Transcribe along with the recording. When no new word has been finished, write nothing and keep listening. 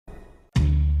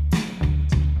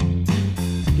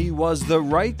was the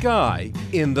right guy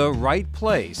in the right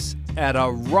place at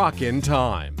a rockin'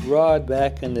 time. Rod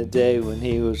back in the day when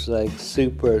he was like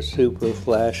super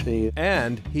flashy.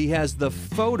 And he has the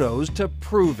photos to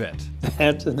prove it.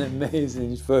 That's an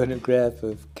amazing photograph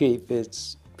of Keith.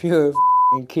 It's pure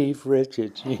Keith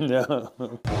Richards, you know.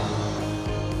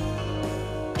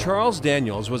 Charles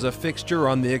Daniels was a fixture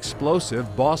on the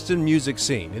explosive Boston music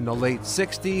scene in the late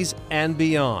 60s and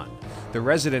beyond. The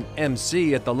resident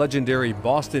MC at the legendary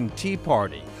Boston Tea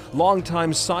Party,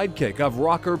 longtime sidekick of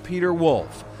rocker Peter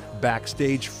Wolf,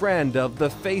 backstage friend of The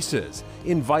Faces,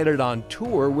 invited on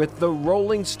tour with the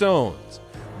Rolling Stones,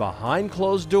 behind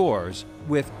closed doors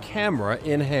with camera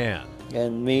in hand.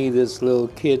 And me, this little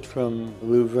kid from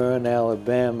Luverne,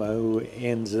 Alabama, who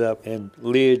ends up in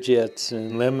Learjets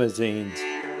and limousines.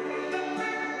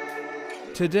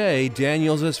 Today,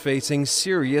 Daniels is facing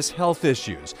serious health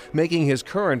issues, making his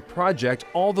current project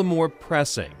all the more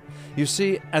pressing. You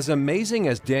see, as amazing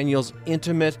as Daniels'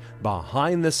 intimate,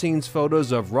 behind-the-scenes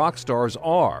photos of rock stars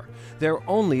are, they're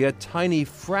only a tiny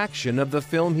fraction of the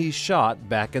film he shot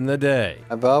back in the day.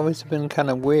 I've always been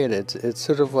kind of weird. It's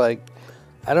sort of like,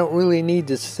 I don't really need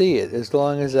to see it as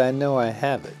long as I know I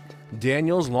have it.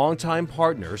 Daniels' longtime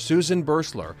partner, Susan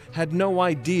Bursler, had no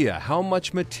idea how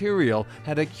much material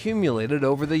had accumulated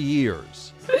over the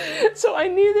years. So I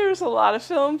knew there was a lot of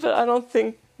film, but I don't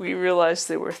think we realized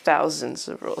there were thousands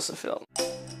of rolls of film.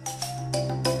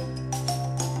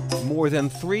 More than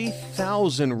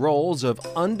 3,000 rolls of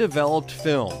undeveloped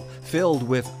film filled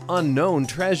with unknown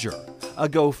treasure. A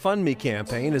GoFundMe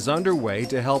campaign is underway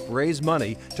to help raise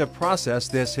money to process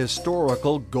this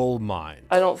historical gold mine.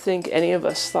 I don't think any of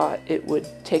us thought it would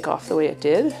take off the way it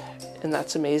did, and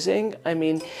that's amazing. I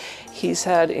mean, he's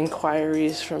had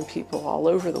inquiries from people all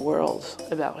over the world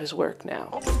about his work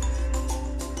now.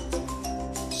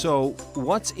 So,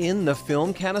 what's in the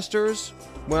film canisters?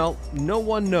 Well, no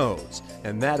one knows,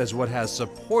 and that is what has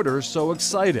supporters so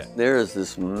excited. There is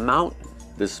this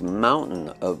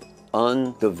mountain of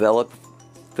undeveloped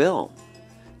film,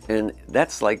 and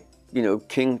that's like, you know,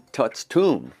 King Tut's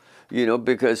tomb, you know,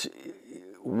 because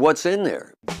what's in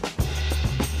there?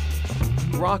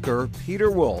 Rocker Peter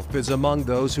Wolf is among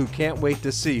those who can't wait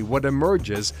to see what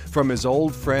emerges from his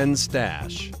old friend's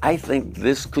stash. I think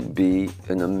this could be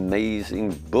an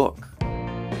amazing book.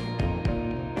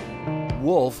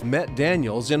 Wolf met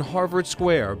Daniels in Harvard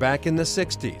Square back in the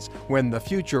 60s, when the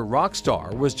future rock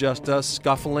star was just a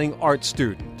scuffling art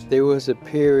student. There was a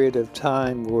period of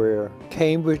time where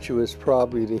Cambridge was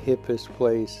probably the hippest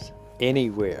place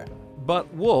anywhere.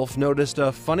 But Wolf noticed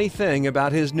a funny thing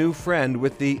about his new friend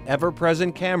with the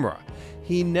ever-present camera.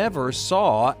 He never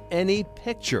saw any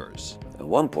pictures. At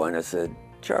one point I said,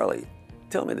 Charlie,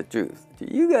 tell me the truth. Do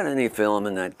you got any film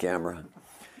in that camera?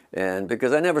 And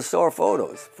because I never saw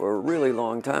photos for a really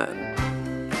long time.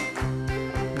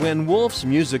 When Wolf's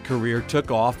music career took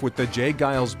off with the Jay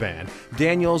Giles Band,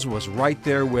 Daniels was right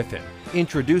there with him,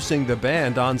 introducing the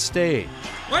band on stage.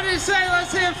 What do you say?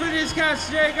 Let's hear for these guys,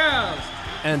 Jay Giles.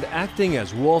 And acting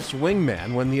as Wolf's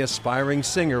wingman when the aspiring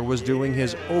singer was doing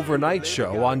his overnight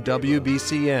show on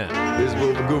WBCN. This is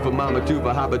Wolf Goofa Mama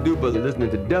Tufa Haba Dupa listening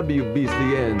to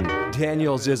WBCN.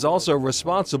 Daniels is also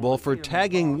responsible for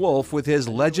tagging Wolf with his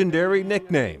legendary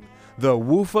nickname, the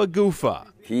Woofa Goofa.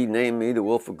 He named me the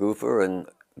Wolf of Goofer, and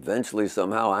eventually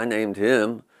somehow I named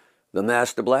him the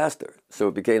Master Blaster. So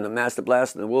it became the Master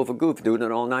Blaster and the Wolf of Goof, doing it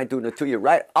all night, doing it to you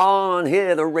right on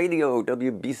here, the radio,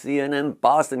 WBCN in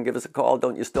Boston. Give us a call,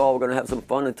 don't you stall, we're gonna have some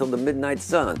fun until the midnight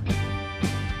sun.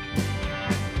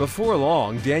 Before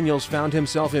long, Daniels found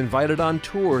himself invited on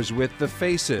tours with The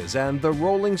Faces and the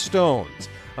Rolling Stones,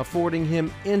 affording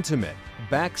him intimate,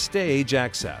 backstage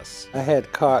access. I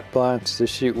had carte blanche to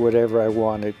shoot whatever I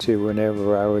wanted to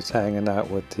whenever I was hanging out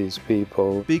with these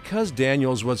people. Because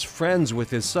Daniels was friends with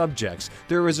his subjects,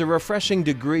 there is a refreshing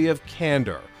degree of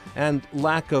candor and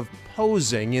lack of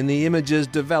posing in the images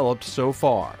developed so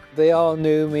far. They all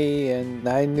knew me and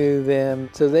I knew them,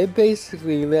 so they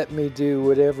basically let me do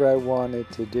whatever I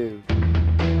wanted to do.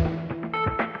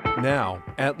 Now,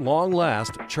 at long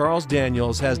last, Charles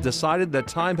Daniels has decided the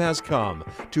time has come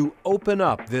to open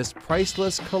up this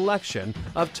priceless collection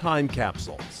of time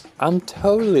capsules. I'm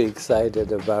totally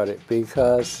excited about it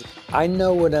because I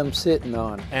know what I'm sitting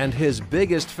on. And his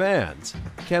biggest fans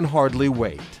can hardly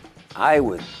wait. I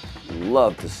would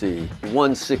love to see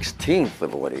 1/16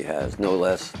 of what he has, no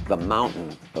less, the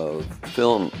mountain of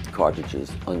film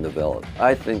cartridges undeveloped.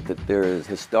 I think that there is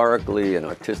historically and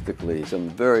artistically some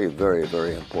very, very,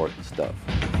 very important stuff.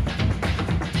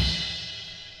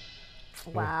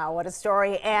 Wow, what a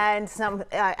story. And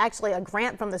actually a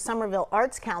grant from the Somerville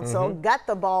Arts Council got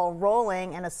the ball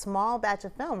rolling, and a small batch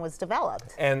of film was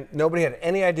developed. And nobody had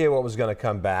any idea what was going to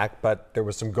come back, but there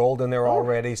was some gold in there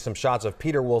already, some shots of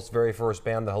Peter Wolf's very first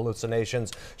band, The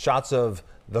Hallucinations, shots of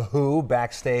The Who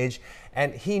backstage,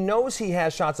 and he knows he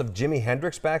has shots of Jimi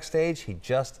Hendrix backstage. He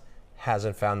just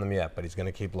hasn't found them yet, but he's going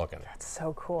to keep looking. That's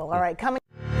so cool. All right, coming